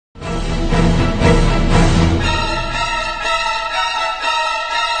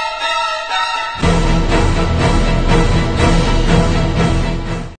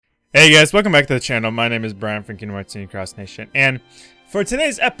Hey guys, welcome back to the channel. My name is Brian from Kingdom Hearts Cross Nation, and for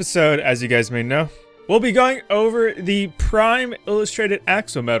today's episode, as you guys may know, we'll be going over the PRIME Illustrated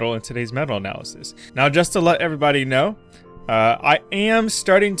Axel medal in today's medal analysis. Now, just to let everybody know, I am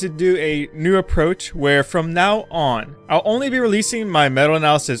starting to do a new approach where from now on, I'll only be releasing my medal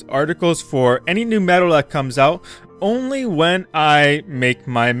analysis articles for any new medal that comes out only when I make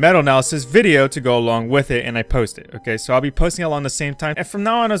my medal analysis video to go along with it and I post it. Okay, so I'll be posting along the same time, and from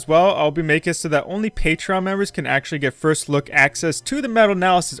now on as well, I'll be making it so that only Patreon members can actually get first look access to the medal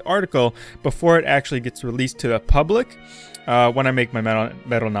analysis article before it actually gets released to the public when I make my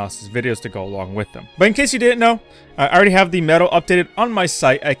medal analysis videos to go along with them. But in case you didn't know, I already have the medal updated on my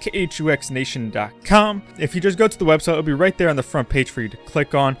site at khuxnation.com. If you just go to the website, it'll be right there on the front page for you to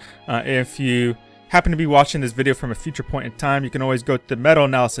click on. If you happen to be watching this video from a future point in time, you can always go to the medal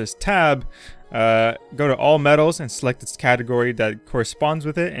analysis tab, go to all medals and select its category that corresponds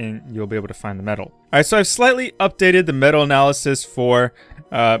with it, and you'll be able to find the medal. Alright, so I've slightly updated the medal analysis for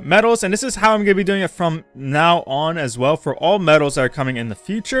medals, and this is how I'm going to be doing it from now on as well for all medals that are coming in the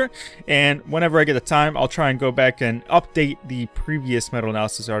future. And whenever I get the time, I'll try and go back and update the previous medal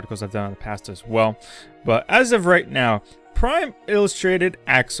analysis articles I've done in the past as well. But as of right now, PRIME Illustrated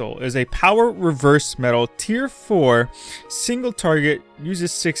Axel is a power reverse medal tier 4 single target,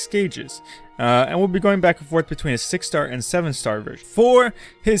 uses 6 gauges. And we'll be going back and forth between a 6-star and 7-star version. For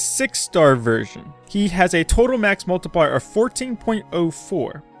his 6-star version, he has a total max multiplier of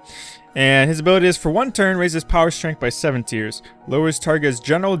 14.04. And his ability is for 1 turn, raises power strength by 7 tiers, lowers target's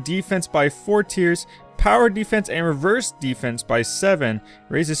general defense by 4 tiers, power defense and reverse defense by 7,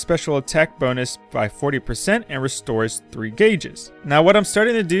 raises special attack bonus by 40%, and restores 3 gauges. Now, what I'm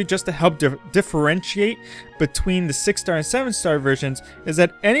starting to do just to help differentiate between the 6-star and 7-star versions is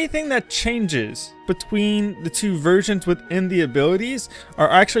that anything that changes between the two versions within the abilities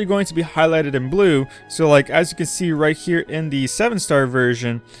are actually going to be highlighted in blue. So like, as you can see right here in the 7-star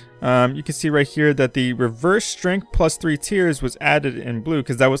version, you can see right here that the reverse strength plus 3 tiers was added in blue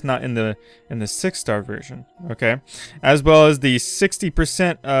because that was not in the 6-star version. Okay, as well as the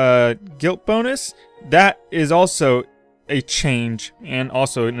 60% guilt bonus, that is also a change and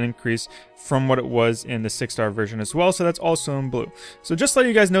also an increase from what it was in the 6-star version as well, so that's also in blue. So just let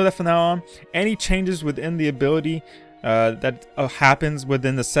you guys know that from now on, any changes within the ability that happens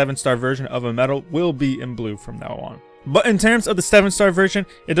within the 7-star version of a medal will be in blue from now on. But in terms of the 7-star version,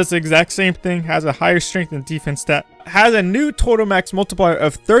 it does the exact same thing, has a higher strength and defense stat, has a new total max multiplier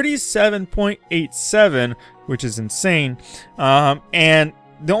of 37.87, which is insane, and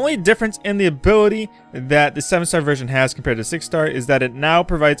the only difference in the ability that the 7-star version has compared to 6-star is that it now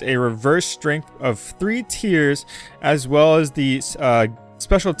provides a reverse strength of 3 tiers, as well as the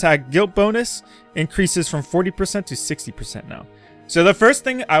special attack guilt bonus increases from 40% to 60% now. So the first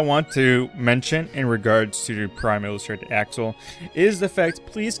thing I want to mention in regards to PRIME Illustrated Axel is the fact,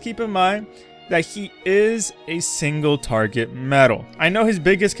 please keep in mind that he is a single target medal. I know his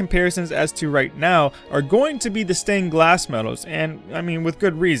biggest comparisons as to right now are going to be the stained glass medals, and I mean with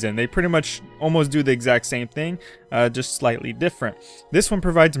good reason. They pretty much almost do the exact same thing, just slightly different. This one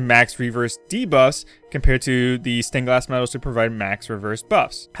provides max reverse debuffs compared to the stained glass medals to provide max reverse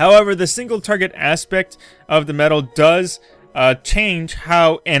buffs. However, the single target aspect of the medal does change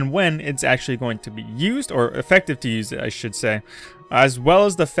how and when it's actually going to be used, or effective to use it, I should say, as well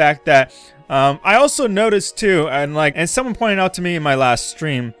as the fact that I also noticed too, and someone pointed out to me in my last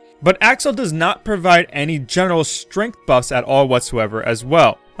stream, but Axel does not provide any general strength buffs at all whatsoever as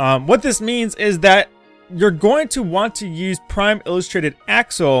well. What this means is that you're going to want to use PRIME Illustrated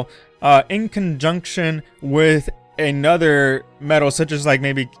Axel in conjunction with another medal, such as like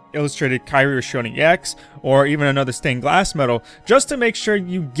maybe Illustrated Kairi or Shonen X, or even another stained glass medal, just to make sure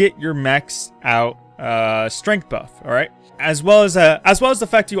you get your maxed out strength buff. All right, as well as the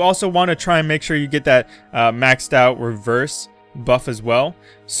fact you also want to try and make sure you get that maxed out reverse buff as well.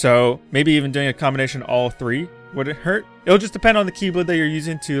 So maybe even doing a combination of all 3 wouldn't hurt. It'll just depend on the keyblade that you're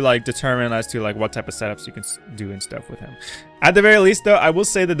using to like determine as to like what type of setups you can do and stuff with him. At the very least though, I will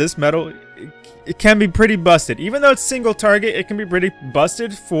say that this medal, it can be pretty busted. Even though it's single target, it can be pretty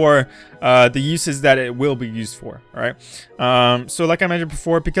busted for the uses that it will be used for. All right, so like I mentioned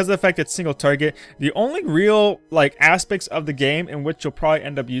before, because of the fact it's single target, the only real like aspects of the game in which you'll probably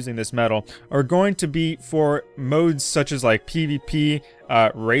end up using this medal are going to be for modes such as like PvP,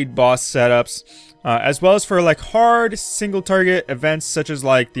 raid boss setups, as well as for like hard single target events such as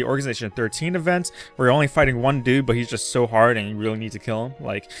like the Organization 13 events where you're only fighting one dude but he's just so hard and you really need to kill him.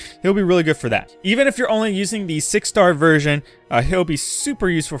 Like, he'll be really good for that. Even if you're only using the 6-star version, he'll be super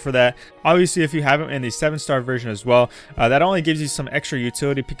useful for that. Obviously, if you have him in the 7-star version as well, that only gives you some extra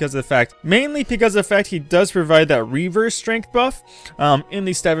utility because of the fact, mainly because of the fact he does provide that reverse strength buff in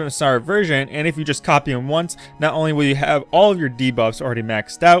the 7-star version. And if you just copy him once, not only will you have all of your debuffs already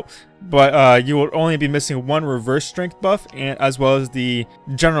maxed out, but you will only be missing one reverse strength buff, and as well as the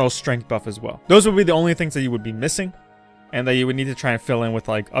general strength buff as well. Those would be the only things that you would be missing, and that you would need to try and fill in with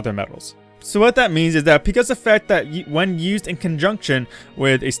like other medals. So what that means is that because of the fact that when used in conjunction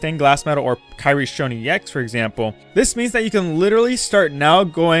with a stained glass medal or Kairi Shoni EX, for example, this means that you can literally start now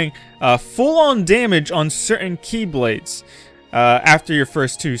going full-on damage on certain Keyblades after your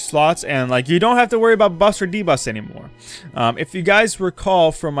first 2 slots, and like you don't have to worry about buffs or debuffs anymore. If you guys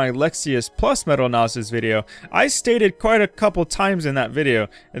recall from my Lexaeus Plus medal analysis video, I stated quite a couple times in that video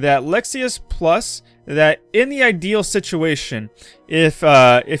that Lexaeus Plus, that in the ideal situation, if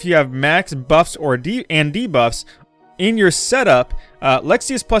you have max buffs or debuffs in your setup,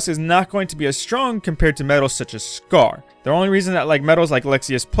 Lexaeus Plus is not going to be as strong compared to medals such as Scar. The only reason that like medals like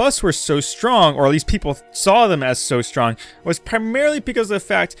Lexaeus Plus were so strong, or at least people saw them as so strong, was primarily because of the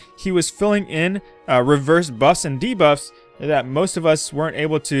fact he was filling in reverse buffs and debuffs that most of us weren't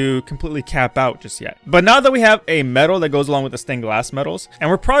able to completely cap out just yet. But now that we have a medal that goes along with the stained glass medals, and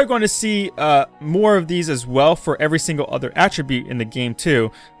we're probably going to see more of these as well for every single other attribute in the game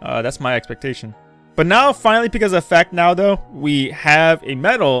too. That's my expectation. But now, finally, because of the fact now, though, we have a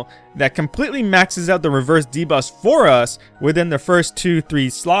medal that completely maxes out the reverse debuffs for us within the first 2-3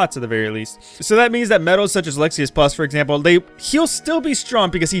 slots at the very least. So that means that medals such as Lexaeus Plus, for example, he'll still be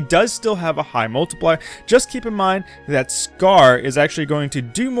strong because he does still have a high multiplier. Just keep in mind that Scar is actually going to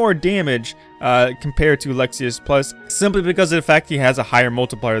do more damage compared to Lexaeus Plus, simply because of the fact he has a higher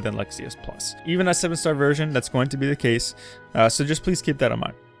multiplier than Lexaeus Plus. Even a 7-star version, that's going to be the case. So just please keep that in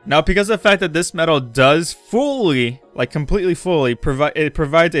mind. Now, because of the fact that this medal does fully, like completely fully, it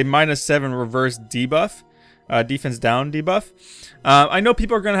provides a -7 reverse debuff, defense down debuff. I know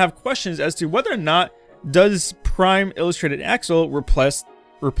people are going to have questions as to whether or not does Prime Illustrated Axel replace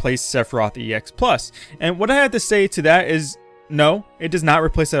Sephiroth EX Plus. And what I have to say to that is no, it does not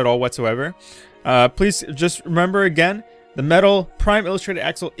replace it at all whatsoever. Please just remember again, the medal Prime Illustrated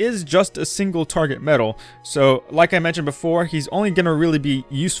Axel is just a single target medal. So like I mentioned before, he's only going to really be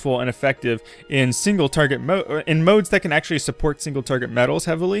useful and effective in single target modes that can actually support single target medals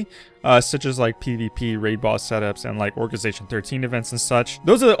heavily, such as like PvP, raid boss setups, and like Organization 13 events and such.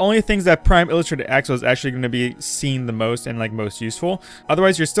 Those are the only things that Prime Illustrated Axel is actually going to be seen the most and like most useful.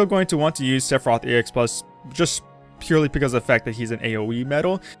 Otherwise, you're still going to want to use Sephiroth EX Plus just purely because of the fact that he's an AoE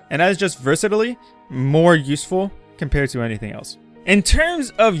medal, and that is just versatilely more useful compared to anything else. In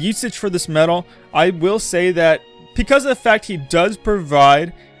terms of usage for this medal, I will say that because of the fact he does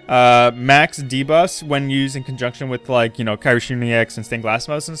provide max debuffs when used in conjunction with, like, you know, Kairi Shoni EX and stained glass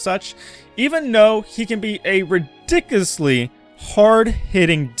medals and such, even though he can be a ridiculously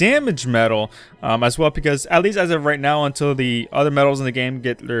hard-hitting damage medal as well, because at least as of right now, until the other medals in the game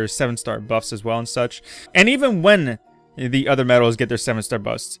get their 7-star buffs as well and such, and even when the other medals get their 7-star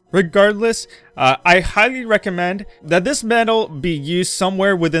buffs. Regardless, I highly recommend that this medal be used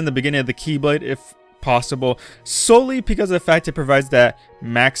somewhere within the beginning of the Keyblade if possible, solely because of the fact it provides that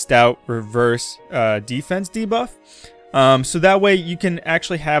maxed out reverse defense debuff. So that way you can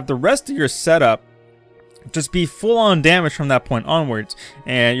actually have the rest of your setup just be full on damage from that point onwards,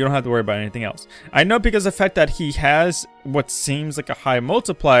 and you don't have to worry about anything else. I know because of the fact that he has what seems like a high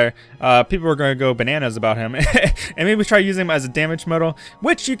multiplier, people are going to go bananas about him and maybe try using him as a damage medal,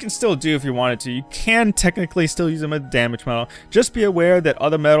 which you can still do if you wanted to. You can technically still use him as a damage medal. Just be aware that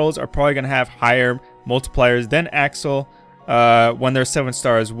other medals are probably going to have higher multipliers than Axel when they're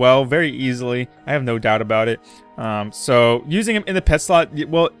 7-star as well, very easily. I have no doubt about it. So using him in the pet slot,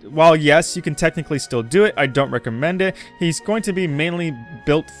 well, while yes, you can technically still do it, I don't recommend it. He's going to be mainly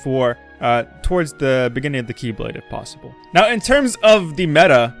built for towards the beginning of the Keyblade if possible. Now, in terms of the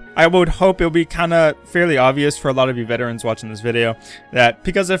meta, I would hope it'll be kind of fairly obvious for a lot of you veterans watching this video that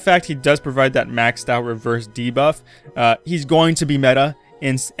because of the fact he does provide that maxed out reverse debuff, he's going to be meta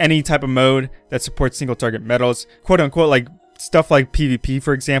in any type of mode that supports single target medals, quote unquote, like stuff like PvP,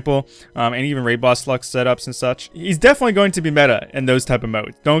 for example, and even raid boss lux setups and such. He's definitely going to be meta in those type of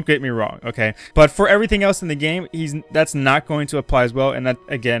modes. Don't get me wrong, okay? But for everything else in the game, that's not going to apply as well, and that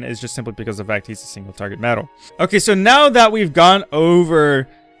again is just simply because of the fact he's a single target medal. Okay, so now that we've gone over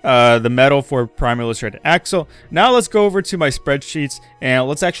the metal for Prime Illustrated Axel. Now let's go over to my spreadsheets and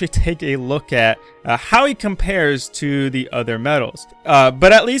let's actually take a look at how he compares to the other metals.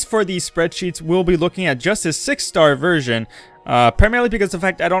 But at least for these spreadsheets, we'll be looking at just his 6-star version, primarily because of the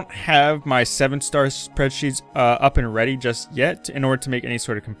fact I don't have my 7-star spreadsheets up and ready just yet in order to make any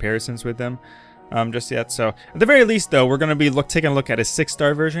sort of comparisons with them. Just yet. So at the very least, though, we're going to be taking a look at a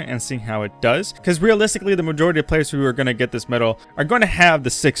 6-star version and seeing how it does, because realistically the majority of players who are going to get this medal are going to have the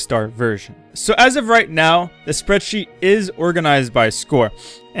 6-star version. So as of right now, the spreadsheet is organized by score,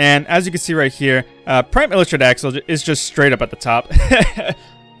 and as you can see right here, Prime Illustrated Axel is just straight up at the top.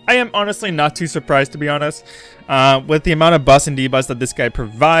 I am honestly not too surprised, to be honest, with the amount of buffs and debuffs that this guy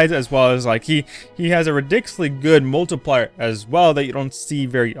provides, as well as like he has a ridiculously good multiplier as well that you don't see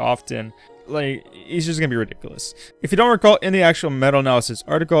very often. Like, he's just gonna be ridiculous. If you don't recall, in the actual meta analysis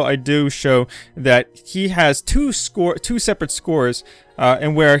article, I do show that he has two separate scores,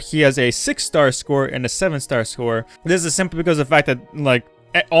 and where he has a 6-star score and a 7-star score. This is simply because of the fact that, like,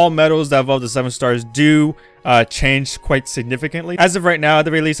 all medals that involve the 7 stars do change quite significantly. As of right now, at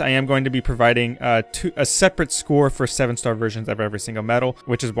the very least, I am going to be providing a separate score for 7-star versions of every single medal,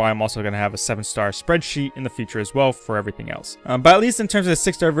 which is why I'm also going to have a 7-star spreadsheet in the future as well for everything else. But at least in terms of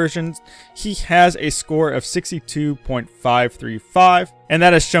the 6-star versions, he has a score of 62.535, and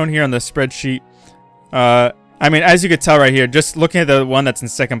that is shown here on the spreadsheet. I mean, as you could tell right here, just looking at the one that's in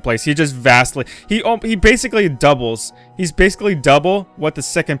 2nd place, he just vastly, he basically doubles. He's basically double what the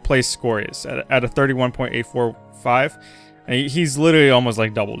 2nd place score is at a 31.845. He's literally almost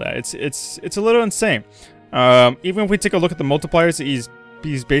like double that. It's a little insane. Even if we take a look at the multipliers, he's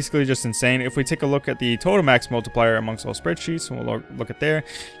basically just insane. If we take a look at the total max multiplier amongst all spreadsheets, and we'll look at there,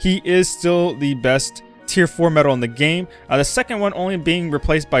 he is still the best tier 4 medal in the game. The second one only being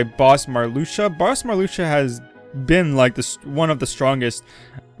replaced by Boss Marluxia. Boss Marluxia has been like one of the strongest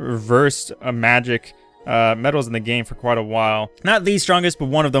reverse magic medals in the game for quite a while. Not the strongest, but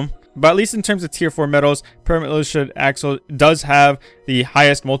one of them. But at least in terms of tier 4 medals, Prime Illustrated Axel does have the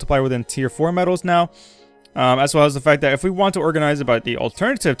highest multiplier within tier 4 medals now. As well as the fact that if we want to organize about the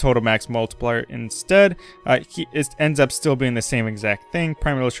alternative total max multiplier instead, it ends up still being the same exact thing.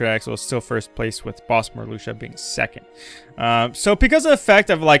 Prime Illustrated Axel is still 1st place, with Boss Marluxia being 2nd. So because of the fact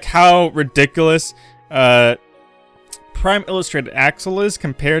of like how ridiculous Prime Illustrated Axel is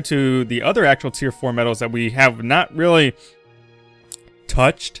compared to the other actual tier 4 medals that we have not really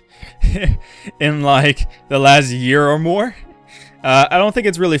touched in like the last year or more, I don't think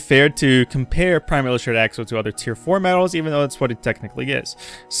it's really fair to compare Prime Illustrated Axel to other tier 4 medals, even though that's what it technically is.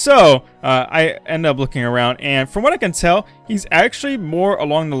 So I end up looking around, and from what I can tell, he's actually more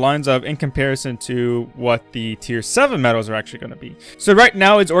along the lines of in comparison to what the tier 7 medals are actually going to be. So right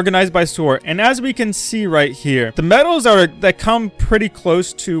now it's organized by score, and as we can see right here, the medals that come pretty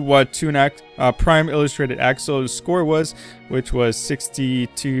close to what Prime Illustrated Axel's score was, which was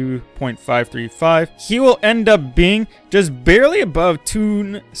 62.535. He will end up being just barely above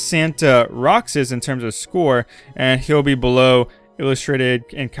Toon Santa Roxas in terms of score, and he'll be below Illustrated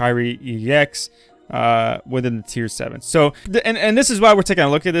and Kyrie EX within the tier 7. So, and this is why we're taking a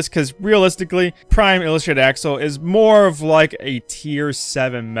look at this, because realistically, Prime Illustrated Axel is more of like a tier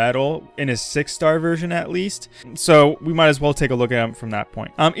 7 medal in his 6-star version at least. So we might as well take a look at him from that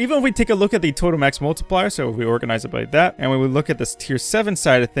point. Even if we take a look at the total max multiplier, so if we organize it like that, and when we look at this tier 7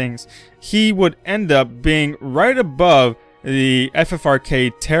 side of things, he would end up being right above the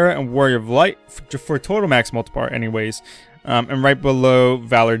FFRK Terra and Warrior of Light for total max multiplier anyways. And right below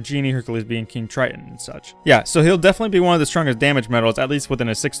Valor Genie, Hercules being King Triton and such. Yeah, so he'll definitely be one of the strongest damage medals, at least within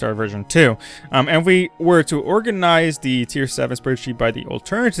a 6-star version too. And if we were to organize the tier 7 spreadsheet by the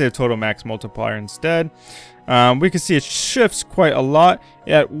alternative total max multiplier instead, we can see it shifts quite a lot,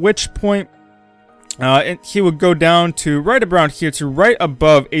 at which point he would go down to right around here to right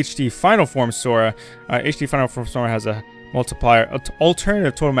above HD Final Form Sora. HD Final Form Sora has a multiplier,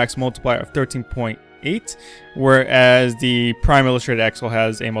 alternative total max multiplier of 13.8, whereas the Prime Illustrated Axel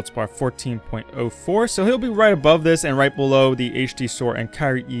has a multiplier of 14.04. So he'll be right above this and right below the HD Sora and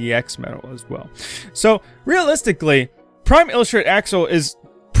Kyrie EX medal as well. So realistically, Prime Illustrated Axel is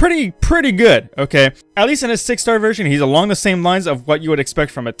pretty good, okay? At least in his 6-star version, he's along the same lines of what you would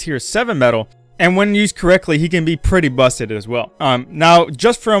expect from a tier 7 medal. And when used correctly, he can be pretty busted as well. Now,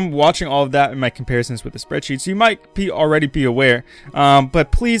 just from watching all of that in my comparisons with the spreadsheets, you might already be aware.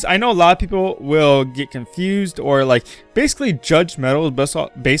 But please, I know a lot of people will get confused or like basically judge medals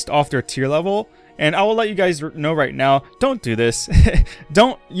based off their tier level. And I will let you guys know right now, don't do this.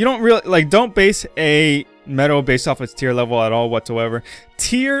 Don't base a medal based off its tier level at all whatsoever.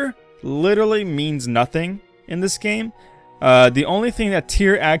 Tier literally means nothing in this game. the only thing that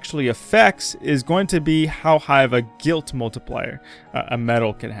tier actually affects is going to be how high of a guilt multiplier a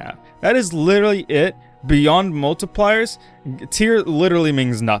medal can have. That is literally it. Beyond multipliers, tier literally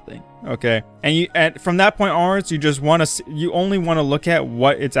means nothing. Okay, and from that point onwards, you only want to look at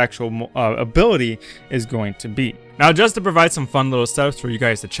what its actual ability is going to be. Now, just to provide some fun little setups for you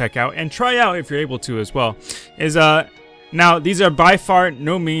guys to check out and try out if you're able to as well, is now these are by far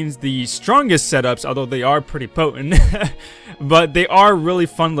no means the strongest setups, although they are pretty potent. But they are really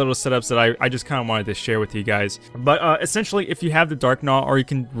fun little setups that I just kind of wanted to share with you guys. But essentially, if you have the Dark Gnaw, or you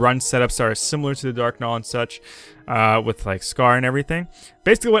can run setups that are similar to the Dark Gnaw and such, with like Scar and everything,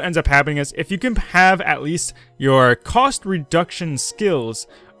 basically what ends up happening is if you can have at least your cost reduction skills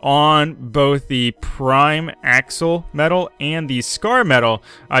on both the Prime Axel medal and the Scar medal,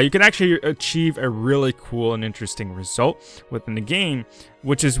 you can actually achieve a really cool and interesting result within the game,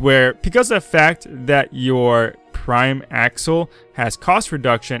 which is where, because of the fact that your Prime Axel has cost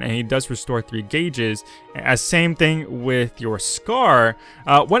reduction and he does restore 3 gauges, as same thing with your Scar,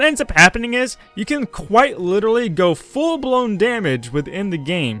 what ends up happening is you can quite literally go full-blown damage within the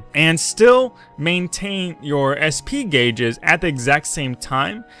game and still maintain your SP gauges at the exact same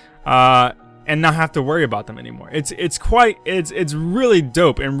time, and not have to worry about them anymore. It's really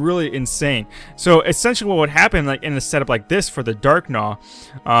dope and really insane. So essentially what would happen, like in a setup like this for the Dark Gnaw,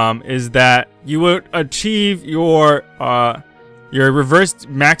 is that you would achieve your maxed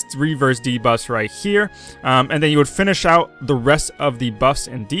reverse debuffs right here, and then you would finish out the rest of the buffs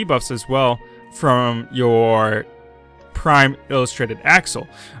and debuffs as well from your Prime Illustrated Axel.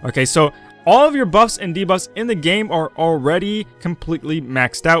 Okay, so all of your buffs and debuffs in the game are already completely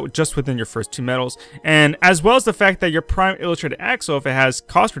maxed out just within your first 2 medals, and as well as the fact that your Prime Illustrated Axel, if it has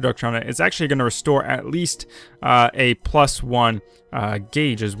cost reduction on it, it's actually going to restore at least a +1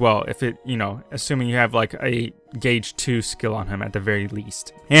 gauge as well, if it, assuming you have like a gauge 2 skill on him at the very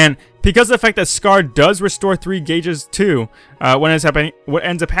least. And because of the fact that Scar does restore 3 gauges too, what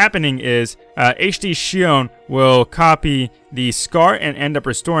ends up happening is HD Shion will copy the Scar and end up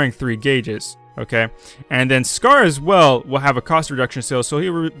restoring 3 gauges. Okay, and then Scar as well will have a cost reduction skill, so he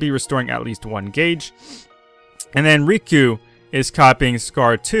will be restoring at least 1 gauge. And then Riku is copying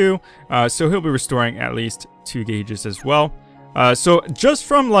Scar 2, so he'll be restoring at least 2 gauges as well. So just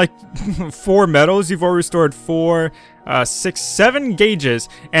from like 4 medals, you've already restored 4, 6, 7 gauges,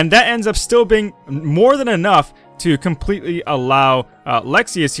 and that ends up still being more than enough to completely allow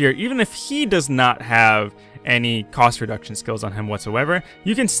Lexaeus here, even if he does not have any cost reduction skills on him whatsoever,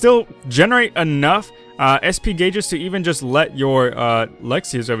 you can still generate enough SP gauges to even just let your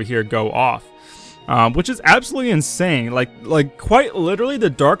Lexaeus over here go off. Which is absolutely insane. Like quite literally, the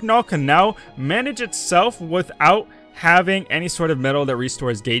Dark Gnaw can now manage itself without having any sort of medal that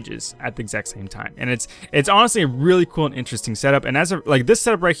restores gauges at the exact same time, and it's honestly a really cool and interesting setup. And as like this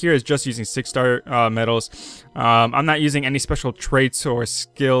setup right here is just using 6-star medals. I'm not using any special traits or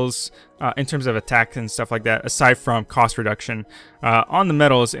skills in terms of attacks and stuff like that, aside from cost reduction on the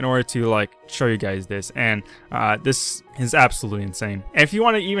medals, in order to like show you guys this. And this is absolutely insane. And if you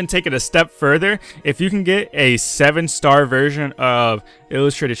want to even take it a step further, if you can get a 7-star version of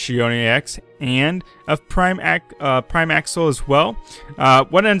Illustrated Shion EX and of Prime Axel as well,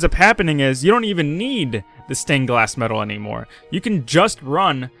 what ends up happening is you don't even need the stained glass medal anymore. You can just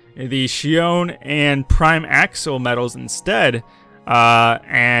run the Shion and Prime Axel medals instead,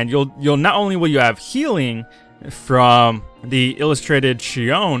 and you'll not only will you have healing from the Illustrated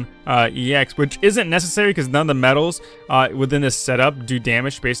Shion EX, which isn't necessary because none of the medals within this setup do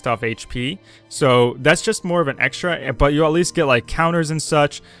damage based off HP, so that's just more of an extra, but you at least get like counters and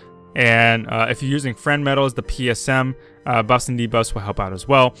such. And if you're using friend medals, the PSM buffs and debuffs will help out as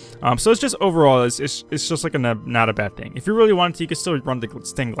well. So it's just overall, it's just like not a bad thing. If you really wanted to, you can still run the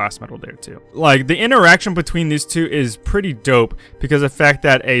stained glass medal there too. Like the interaction between these two is pretty dope, because of the fact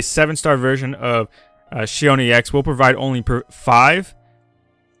that a 7-star version of Shion EX will provide only 5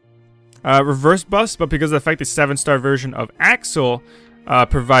 reverse buffs, but because of the fact the 7-star version of Axel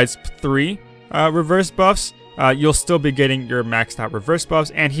provides 3 reverse buffs, you'll still be getting your maxed out reverse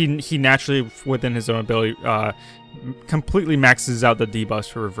buffs, and he naturally, within his own ability, completely maxes out the debuffs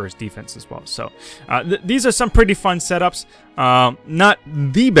for reverse defense as well. So these are some pretty fun setups. Not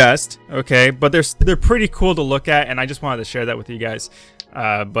the best, okay, but they're pretty cool to look at, and I just wanted to share that with you guys.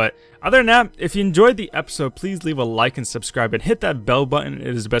 But other than that, if you enjoyed the episode, please leave a like and subscribe and hit that bell button.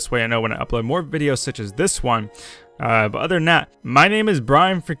 It is the best way I know when I upload more videos such as this one. But other than that, my name is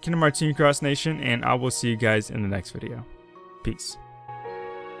Brian for Kingdom Hearts Cross Nation, and I will see you guys in the next video. Peace.